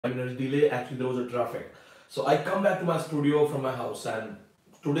5 minutes delay. Actually, there was a traffic. So I come back to my studio from my house, and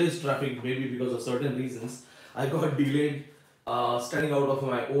today's traffic, maybe because of certain reasons, I got delayed standing out of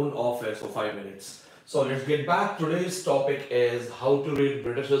my own office for 5 minutes. So let's get back. Today's topic is how to read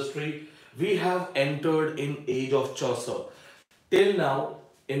British history. We have entered in age of Chaucer. Till now,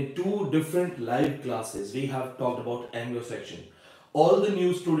 in two different live classes, we have talked about Anglo section. All the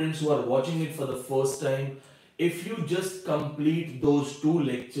new students who are watching it for the first time, if you just complete those two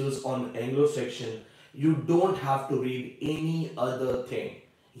lectures on Anglo section, you don't have to read any other thing.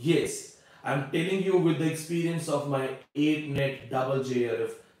 Yes, I'm telling you with the experience of my 8 net double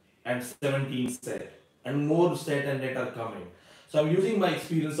JRF and 17 set, and more set and net are coming. So I'm using my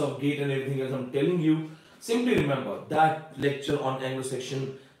experience of gate and everything else. I'm telling you, simply remember that lecture on Anglo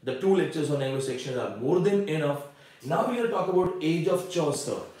section, the two lectures on Anglo section are more than enough. Now we're going to talk about age of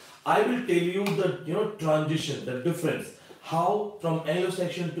Chaucer. I will tell you the transition, the difference, how from Anglo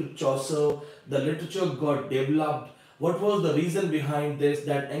section to Chaucer the literature got developed. What was the reason behind this?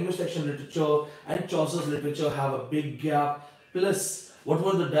 That Anglo section literature and Chaucer's literature have a big gap. Plus, what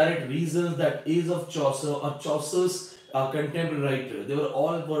were the direct reasons that age of Chaucer or Chaucer's contemporary writers, they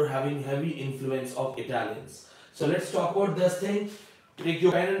were having heavy influence of Italians. So let's talk about this thing. Take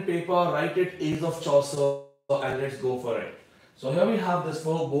your pen and paper, write it age of Chaucer, and let's go for it. So here we have this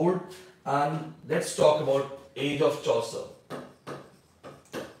full board, and let's talk about age of Chaucer.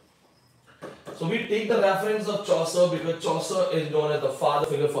 So we take the reference of Chaucer because Chaucer is known as the father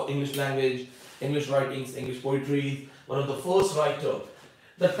figure for English language, English writings, English poetry, one of the first writer.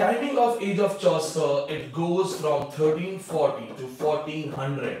 The timing of age of Chaucer, it goes from 1340 to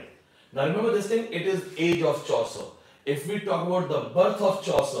 1400. Now remember this thing, it is age of Chaucer. If we talk about the birth of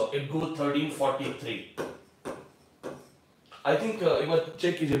Chaucer, it goes 1343. I think you must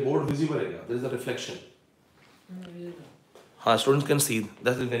check कीजिए board visible है क्या? There is a reflection. Students can see.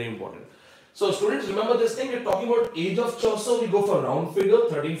 That is very important. So students, remember this thing. We're talking about age of Chaucer. We go for round figure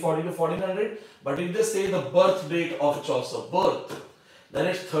 1340 to 1400. But if they say the birth date of Chaucer, birth, then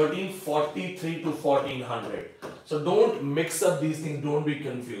it's 1343 to 1400. So don't mix up these things. Don't be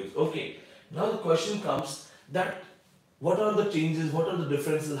confused. Okay. Now the question comes that what are the changes? What are the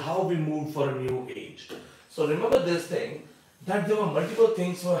differences? How we moved for a new age? So remember this thing, that there were multiple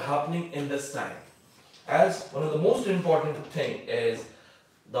things were happening in this time. As one of the most important thing is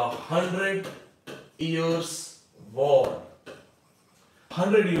the 100 Years War.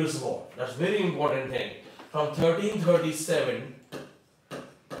 100 Years War. That's very important thing. From 1337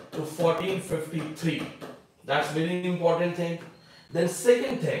 to 1453. That's very important thing. Then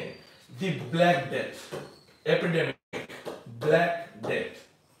second thing, the Black Death epidemic. Black Death.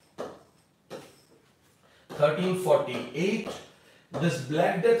 1348, this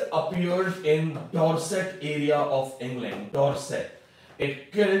Black Death appeared in Dorset area of England. Dorset.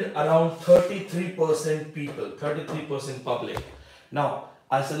 It killed around 33% people, 33% public. Now,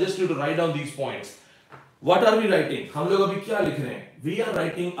 I suggest you to write down these points. What are we writing? हम लोग अभी क्या लिख रहे हैं? We are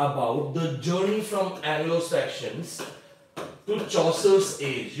writing about the journey from Anglo-Saxons to Chaucer's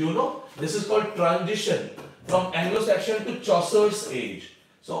age. You know, this is called transition from Anglo-Saxon to Chaucer's age.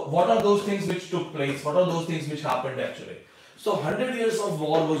 So what are those things which took place? What are those things which happened actually? So 100 years of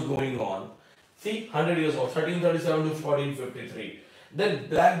war was going on. See, 100 years of 1337 to 1453. Then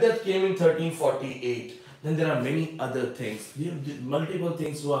Black Death came in 1348. Then there are many other things. Multiple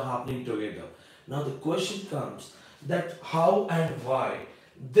things were happening together. Now the question comes that how and why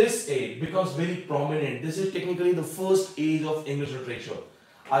this age becomes very prominent. This is technically the first age of English literature.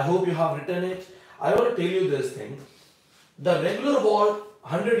 I hope you have written it. I want to tell you this thing. The regular war,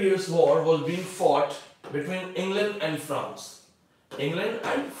 100 Years War, was being fought between England and France. England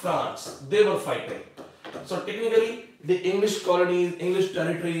and France, they were fighting. So technically, the English colonies, English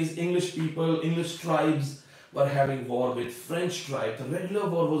territories, English people, English tribes were having war with French tribes. The regular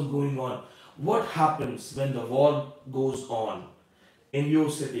war was going on. What happens when the war goes on in your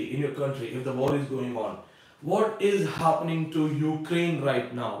city, in your country, if the war is going on? What is happening to Ukraine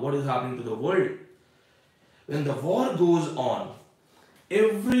right now? What is happening to the world? When the war goes on,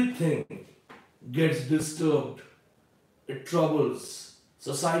 everything gets disturbed. It troubles.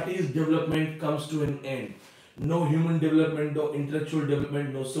 Society's development comes to an end. No human development, no intellectual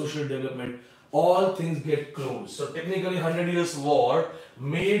development, no social development. All things get closed. So technically 100 Years War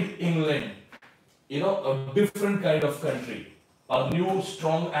made England, a different kind of country. A new,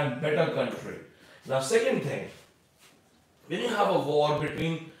 strong and better country. Now second thing, when you have a war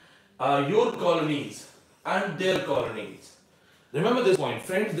between your colonies and their colonies, remember this point,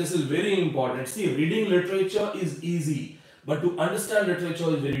 friends, this is very important. See, reading literature is easy, but to understand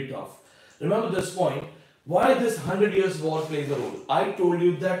literature is very tough. Remember this point, Why this 100 years war plays a role? I told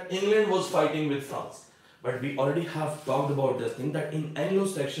you that England was fighting with France. But we already have talked about this thing that in Anglo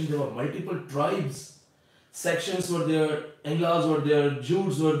section there were multiple tribes. Sections were there, Anglas were there,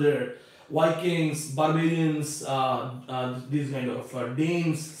 Jutes were there, Vikings, Barbarians, these kind of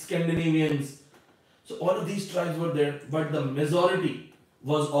Danes, Scandinavians. So all of these tribes were there, but the majority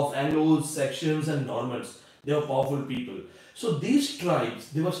was of Anglos, sections and Normans. They were powerful people. So these tribes,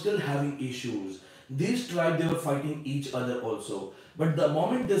 they were still having issues. These tribes, they were fighting each other also. But the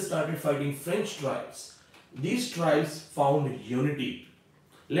moment they started fighting French tribes, these tribes found unity.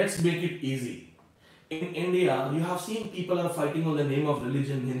 Let's make it easy. In India, you have seen people are fighting on the name of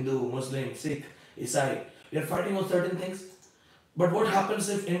religion, Hindu, Muslim, Sikh, Isai. They are fighting on certain things. But what happens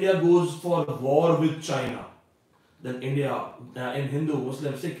if India goes for war with China? Then India, in Hindu,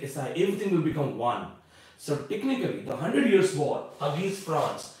 Muslim, Sikh, Isai, everything will become one. So technically, the 100 Years' War against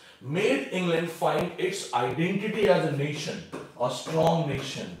France made England find its identity as a nation, a strong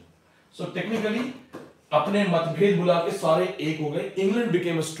nation. So technically, अपने मतभेद बुला के सारे एक हो गए. England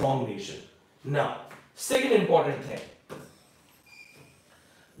became a strong nation. Now, second important thing,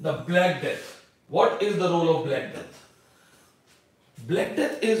 the Black Death. What is the role of Black Death? Black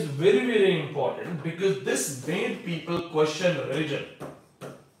Death is very, very important because this made people question religion.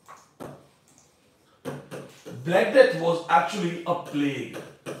 Black Death was actually a plague.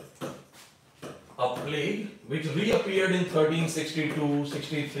 A plague which reappeared in 1362,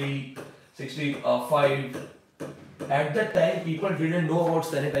 63, 65. At that time, people didn't know about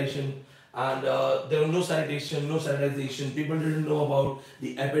sanitation and there was no sanitation, no sanitization. People didn't know about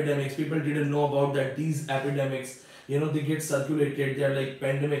the epidemics. People didn't know about that these epidemics, they get circulated. They are like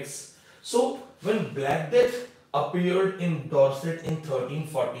pandemics. So when Black Death appeared in Dorset in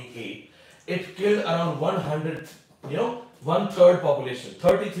 1348, it killed around 100, one-third population.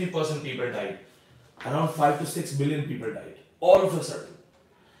 33% people died. Around 5 to 6 billion people died. All of a sudden.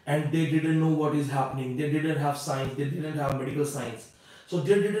 And they didn't know what is happening. They didn't have science. They didn't have medical science. So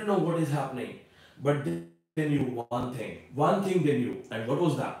they didn't know what is happening. But they knew one thing. One thing they knew. And what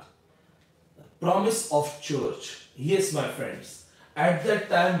was that? Promise of church. Yes, my friends. At that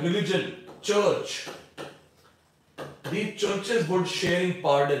time, religion, church, the churches would sharing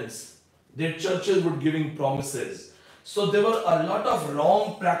pardons. Their churches would giving promises. So there were a lot of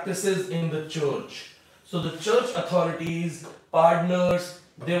wrong practices in the church. So the church authorities, partners,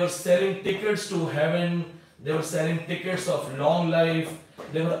 they were selling tickets to heaven. They were selling tickets of long life.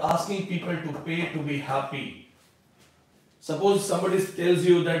 They were asking people to pay to be happy. Suppose somebody tells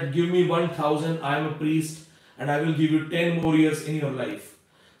you that give me 1,000, I am a priest and I will give you 10 more years in your life.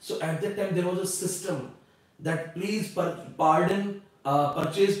 So at that time there was a system that please pardon,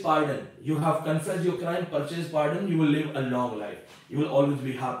 purchase pardon. You have confessed your crime, purchase pardon, you will live a long life. You will always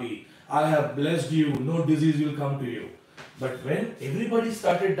be happy. I have blessed you, no disease will come to you. But when everybody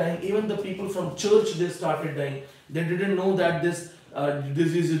started dying, even the people from church, they started dying. They didn't know that this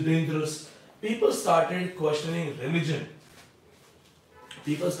disease is dangerous. People started questioning religion.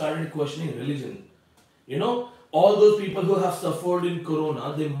 People started questioning religion. All those people who have suffered in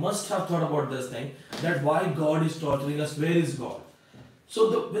Corona, they must have thought about this thing, that why God is torturing us, where is God?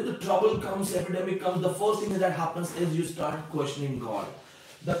 So when the trouble comes, epidemic comes, the first thing that happens is you start questioning God.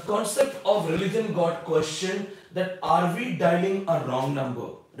 The concept of religion got questioned, that are we dialing a wrong number?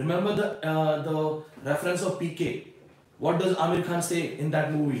 Remember the reference of PK. What does Amir Khan say in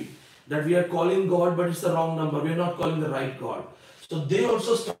that movie? That we are calling God, but it's the wrong number. We are not calling the right God. So they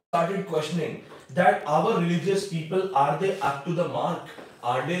also started questioning that our religious people, are they up to the mark?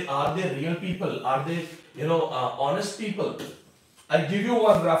 Are they real people? Are they honest people? I give you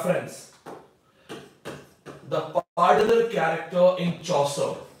one reference. The pardoner character in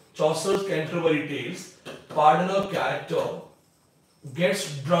Chaucer, Chaucer's Canterbury Tales, pardoner character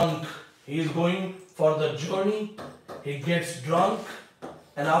gets drunk. He is going for the journey. He gets drunk,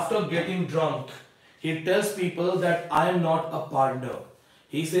 and after getting drunk, he tells people that I am not a pardoner.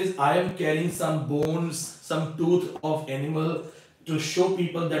 He says, I am carrying some bones, some tooth of animal to show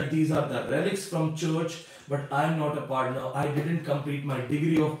people that these are the relics from church, but I am not a pardoner. I didn't complete my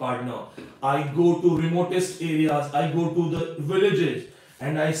degree of pardoner. I go to remotest areas, I go to the villages,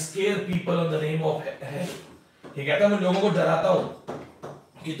 and I scare people in the name of hell. He कहता मैं लोगों को डराता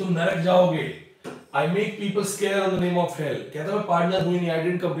हूँ कि तुम नरक जाओगे. I make people scare in the name of hell. कहता मैं pardoner हुई नहीं. I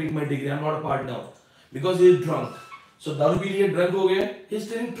didn't complete my degree. I'm not a pardoner because he is drunk. So दारू पी लिए drunk हो गया. He's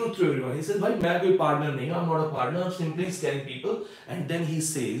telling truth to everyone. He says भाई मैं कोई pardoner नहीं. I'm not a pardoner. I'm simply scaring people. And then he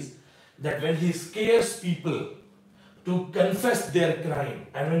says that when he scares people to confess their crime,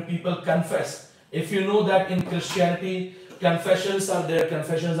 and when people confess, if you know that in Christianity confessions are there,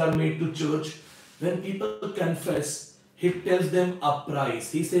 confessions are made to church. When people confess, he tells them a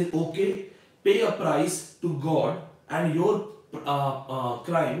price. He says, okay, pay a price to God and your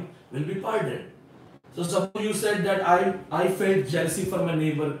crime will be pardoned. So suppose you said that I felt jealousy for my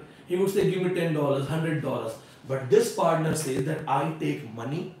neighbor. He would say, give me $10, $100. But this partner says that I take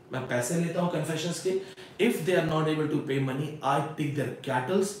money, मैं पैसे लेता हूँ confessions के. If they are not able to pay money, I take their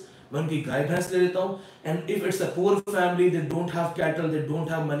cattle. मैं उनकी गाय भैंस ले लेता हूँ. And if it's a poor family, they don't have cattle, they don't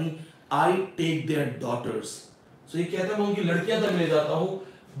have money, I take their daughters. So ये कहता है मैं उनकी लड़कियां तक ले जाता हूँ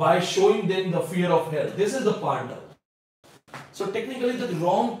by showing them the fear of hell. This is the partner. So technically, the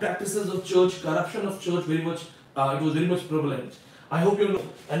wrong practices of church, corruption of church, very much it was very much prevalent. I hope you know.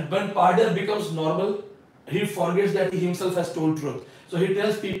 And when pardon becomes normal, he forgets that he himself has told truth. So he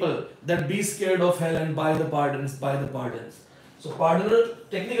tells people that be scared of hell and buy the pardons, buy the pardons. So pardoner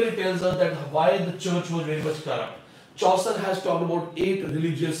technically tells us that why the church was very much corrupt. Chaucer has talked about 8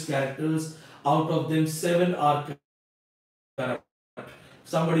 religious characters. Out of them, 7 are corrupt.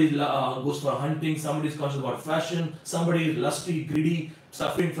 Somebody goes for hunting, somebody is conscious about fashion, somebody is lusty, greedy,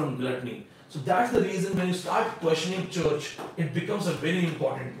 suffering from gluttony. So that's the reason when you start questioning church, it becomes a very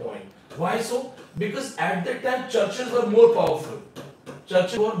important point. Why so? Because at that time churches were more powerful.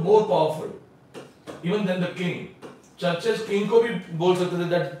 Churches were more powerful even than the king. Churches, king ko bhi bol sakte the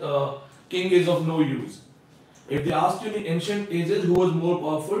that king is of no use. If they asked you in ancient ages who was more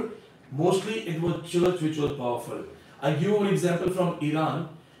powerful, mostly it was church which was powerful. I give you an example from Iran.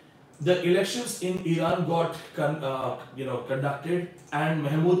 The elections in Iran got conducted and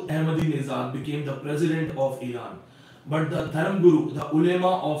Mahmoud Ahmadinejad became the president of Iran. But the Dharam Guru, the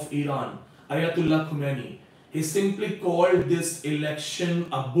ulema of Iran, Ayatollah Khomeini, he simply called this election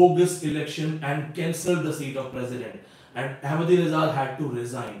a bogus election and cancelled the seat of president. And Ahmadinejad had to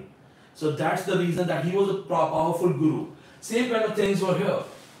resign. So that's the reason that he was a powerful guru. Same kind of things were here.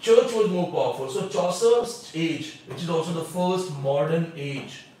 Church was more powerful. So Chaucer's age, which is also the first modern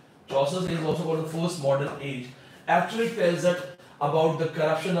age, Chaucer's age is also called the first modern age, actually tells us about the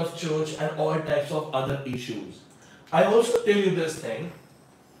corruption of church and all types of other issues. I also tell you this thing,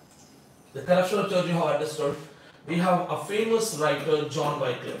 the corruption of church you have understood. We have a famous writer, John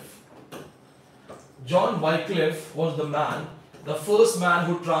Wycliffe. John Wycliffe was the first man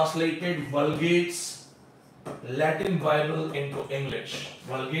who translated Vulgate's Latin Bible into English.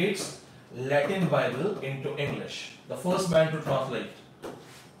 Vulgate's Latin Bible into English. The first man to translate.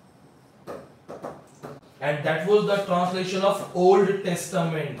 And that was the translation of Old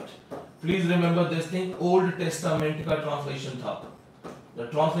Testament. Please remember this thing, Old Testament ka translation tha. The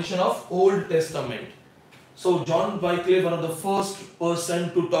translation of Old Testament. So John Wycliffe, one of the first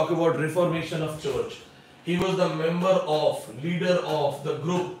person to talk about reformation of church. He was the leader of the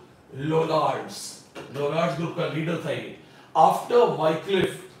group Lollards. Lollards group का leader था ये. After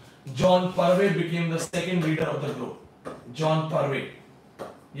Wycliffe, John Purvey became the second leader of the group. John Purvey.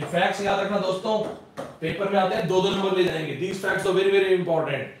 ये facts याद रखना दोस्तों. Paper में आते हैं 2-2 नंबर ले जाएंगे. These facts are very very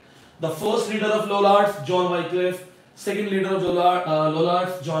important. The first leader of Lollards, John Wycliffe. Second leader of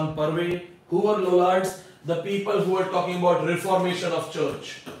Lollards, John Purvey. Who were Lollards? The people who were talking about reformation of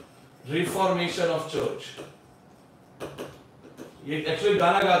church. Reformation of church. ये actually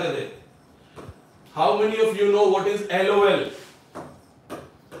गाना गाते थे. How many of you know what is LOL?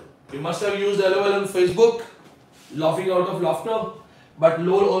 You must have used LOL on Facebook, laughing out of laughter. But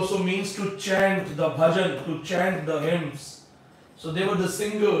LOL also means to chant the bhajan, to chant the hymns. So they were the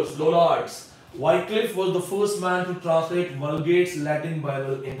singers, Lollards. Wycliffe was the first man to translate Vulgate's Latin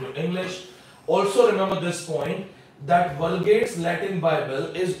Bible into English. Also remember this point, that Vulgate's Latin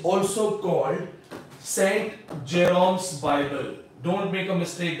Bible is also called Saint Jerome's Bible. Don't make a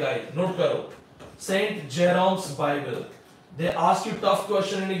mistake, guys. Note karo. Saint Jerome's Bible. They ask you tough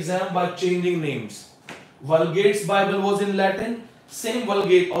question in exam by changing names. Vulgate's Bible was in Latin. Same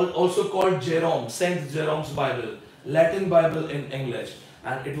Vulgate, also called Jerome, Saint Jerome's Bible. Latin Bible in English.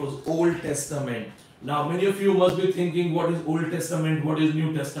 And it was Old Testament. Now many of you must be thinking, what is Old Testament, what is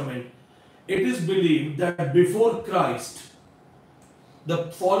New Testament? It is believed that before Christ,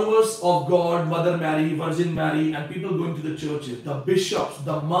 the followers of God, Mother Mary, Virgin Mary, and people going to the churches, the bishops,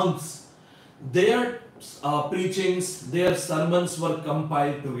 the monks, their preachings, their sermons were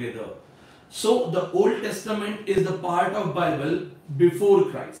compiled together. So the Old Testament is the part of Bible before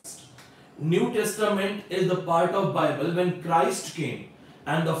Christ. New Testament is the part of Bible when Christ came,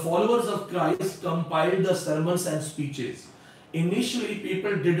 and the followers of Christ compiled the sermons and speeches. Initially,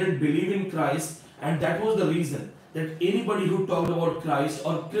 people didn't believe in Christ, and that was the reason that anybody who talked about Christ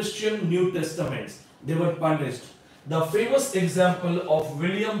or Christian New Testaments, they were punished. The famous example of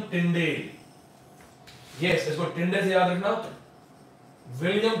William Tyndale. Yes, इसको Tyndale से याद रखना.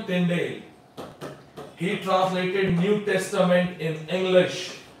 William Tyndale. He translated New Testament in English.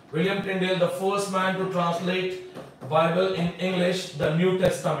 William Tyndale, the first man to translate Bible in English, the New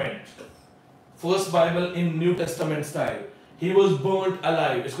Testament. First Bible in New Testament style. He was burnt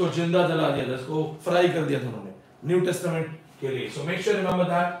alive. इसको जिंदा जला दिया था, इसको fry कर दिया था उन्होंने New Testament के लिए. So make sure you remember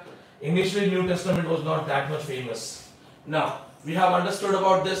that. Initially, New Testament was not that much famous. Now we have understood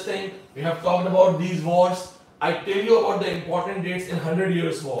about this thing. We have talked about these wars. I tell you about the important dates in 100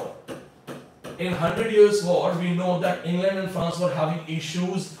 Years' War. In 100 Years' War, we know that England and France were having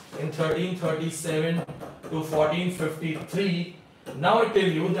issues in 1337 to 1453. Now I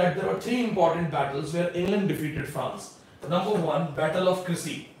tell you that there were three important battles where England defeated France. Number one, Battle of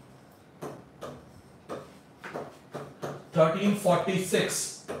Crecy,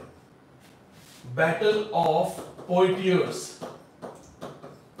 1346. Battle of Poitiers,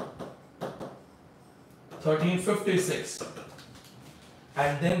 1356.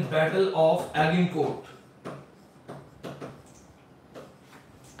 And then Battle of Agincourt,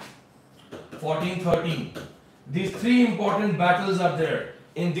 1413. These three important battles are there.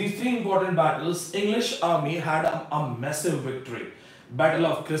 In these three important battles, English army had a massive victory. Battle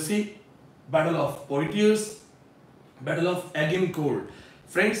of Crecy, Battle of Poitiers, Battle of Agincourt.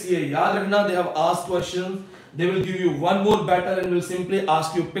 Friends, ये याद रखना. They have asked questions. They will give you one more battle and will simply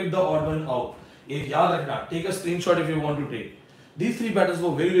ask you pick the odd one out. ये याद रखना. Take a screenshot if you want to take. These three battles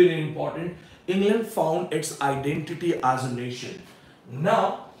were very, very important. England found its identity as a nation.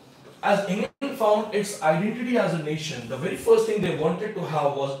 Now, as England found its identity as a nation, the very first thing they wanted to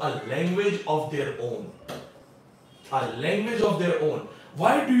have was a language of their own. A language of their own.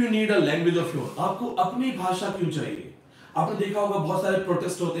 Why do you need a language of your own? आपको अपनी भाषा क्यों चाहिए? आपने देखा होगा बहुत सारे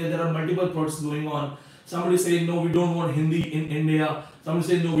protest होते हैं. There are multiple protests going on. Somebody says no, we don't want Hindi in India. Somebody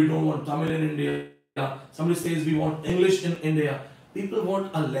says no, we don't want Tamil in India. Somebody says we want English in India. People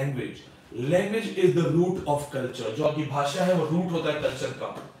want a language. Language is the root of culture. जो आपकी भाषा है वो root होता है culture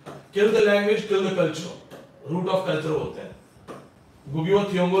का. Kill the language, kill the culture. Root of culture होते हैं. Guguwa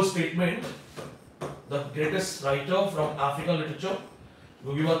Thiong'o's statement, the greatest writer from African literature,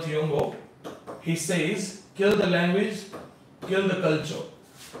 Guguwa Thiong'o, he says, kill the language, kill the culture.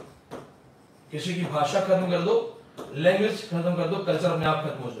 किसी की भाषा खत्म कर दो, language खत्म कर दो, culture अपने आप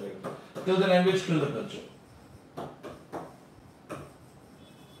खत्म हो जाएगा. Kill the language, kill the culture.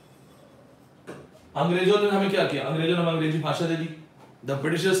 अंग्रेजों ने हमें क्या किया? अंग्रेजों ने हमें अंग्रेजी भाषा दे दी. The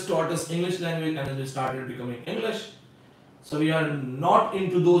Britishers taught us English language and then we started becoming English. So we are not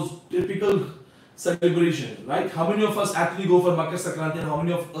into those typical celebrations, right? How many of us actually go for Makar Sankranti and how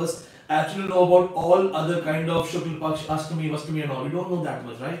many of us actually know about all other kind of Shukla Paksh, Ashtami, Vastami and all? We don't know that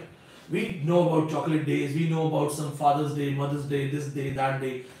much, right? We know about chocolate days, we know about some Father's Day, Mother's Day, this day, that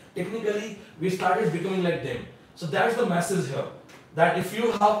day. Technically, we started becoming like them. So that's the message here. That if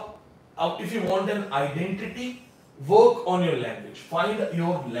you want an identity, work on your language. Find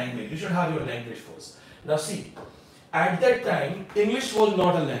your language. You should have your language first. Now see, at that time, English was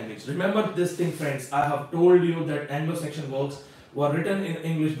not a language. Remember this thing, friends. I have told you that Anglo-Saxon works were written in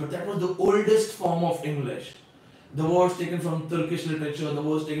English, but that was the oldest form of English. The words taken from Turkish literature, the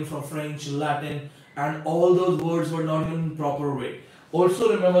words taken from French, Latin, and all those words were not in proper way.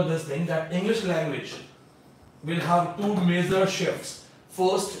 Also remember this thing, that English language will have two major shifts.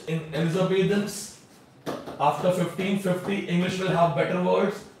 First, in Elizabethans, after 1550, English will have better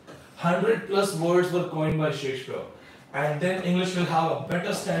words. 100 plus words were coined by Shakespeare. And then English will have a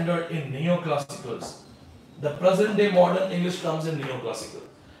better standard in neoclassicals. The present day modern English comes in neoclassical.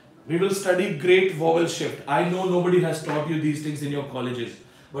 We will study great vowel shift. I know nobody has taught you these things in your colleges.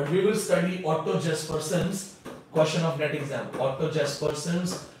 But we will study Otto Jesperson's question of net exam. Otto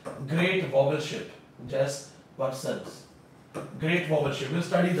Jesperson's great vowel shift. Jesperson's great vowel shift. We'll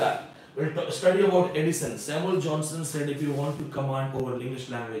study that. We'll study about Edison. Samuel Johnson said if you want to command over English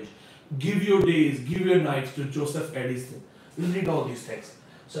language, give your days, give your nights to Joseph Edison. We'll read all these things.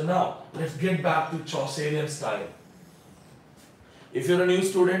 So now, let's get back to Chaucerian style. If you're a new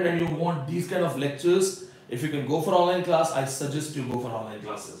student and you want these kind of lectures, if you can go for online class, I suggest you go for online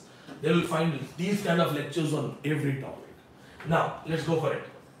classes. They will find these kind of lectures on every topic. Now, let's go for it.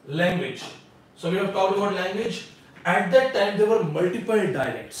 Language. So we have talked about language. At that time, there were multiple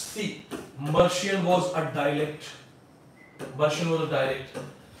dialects. See, Mercian was a dialect. Mercian was a dialect.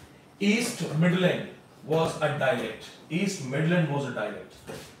 East Midland was a dialect. East Midland was a dialect.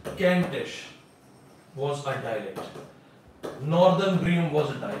 Kentish was a dialect. Northern Bream was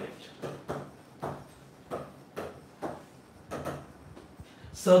a dialect.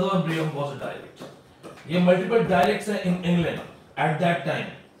 Southern Bream was a dialect. ये multiple dialects हैं in England at that time.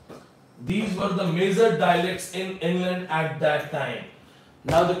 These were the major dialects in England at that time.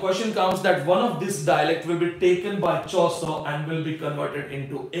 Now the question comes that one of this dialect will be taken by Chaucer and will be converted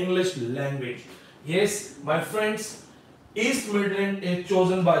into English language. Yes, my friends, East Midland is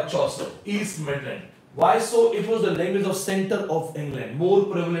chosen by Chaucer. East Midland. Why so? It was the language of center of England, more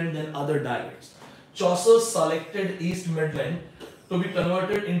prevalent than other dialects. Chaucer selected East Midland to be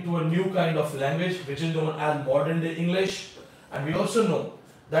converted into a new kind of language which is known as modern day English. And we also know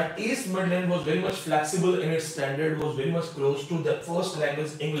that East Midland was very much flexible in its standard, was very much close to the first language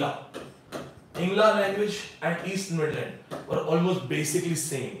Ingla. Ingla language and East Midland were almost basically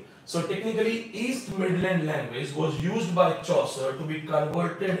same. So technically East Midland language was used by Chaucer to be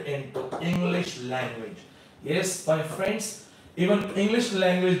converted into English language. Yes, my friends, even English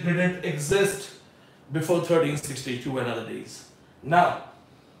language didn't exist before 1362 and other days. Now,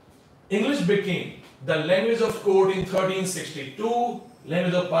 English became the language of court in 1362,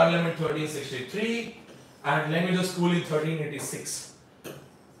 language of parliament 1363, and language of school in 1386.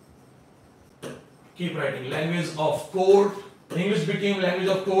 Keep writing. Language of court. English became language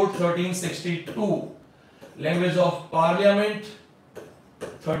of court 1362. Language of parliament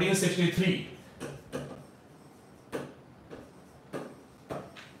 1363.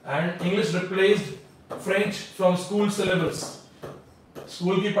 And English replaced French from school syllabus.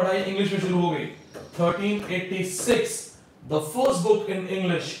 School की पढ़ाई English में शुरू हो गई. 1386. The first book in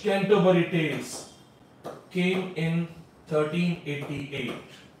English, Canterbury Tales, came in 1388.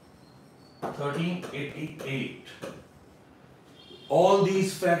 1388. All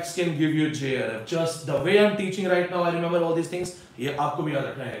these facts can give you JRF. Just the way I'm teaching right now, I remember all these things. ये आपको भी याद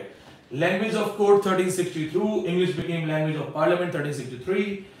रखना है. Language of court 1362. English became language of parliament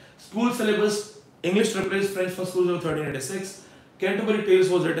 1363. School syllabus, English replaced French for schools of 1386. Canterbury Tales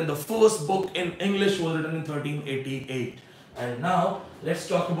was written. The first book in English was written in 1388. And now let's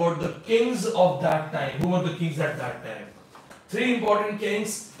talk about the kings of that time. Who were the kings at that time? Three important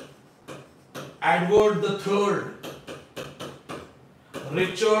kings: Edward III,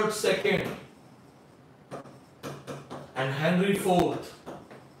 Richard II, and Henry IV.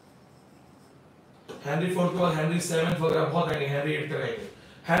 Henry IV के बाद Henry VII वगैरह बहुत आएंगे. Henry VIII तक आएंगे.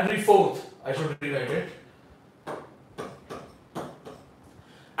 Henry IV, I should rewrite it.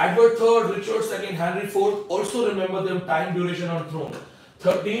 Edward III, Richard II, Henry IV. Also remember their time duration on throne.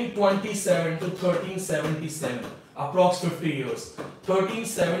 1327 to 1377. Approx 50 years.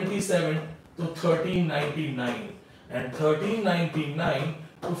 1377 to 1399. And 1399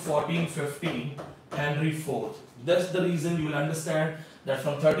 to 1415. Henry IV. That's the reason you will understand that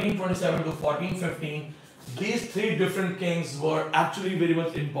from 1327 to 1415, these three different kings were actually very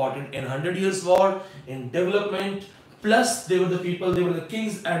much important in 100 Years' War, in development. Plus, they were the people, they were the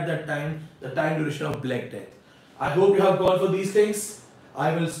kings at that time, the time duration of Black Death. I hope you have gone for these things.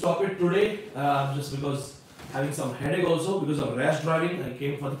 I will stop it today just because having some headache also because of rash driving. I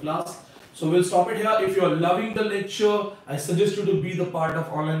came for the class. So we'll stop it here. If you are loving the lecture, I suggest you to be the part of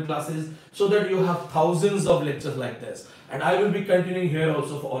online classes so that you have thousands of lectures like this. And I will be continuing here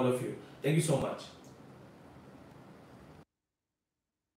also for all of you. Thank you so much.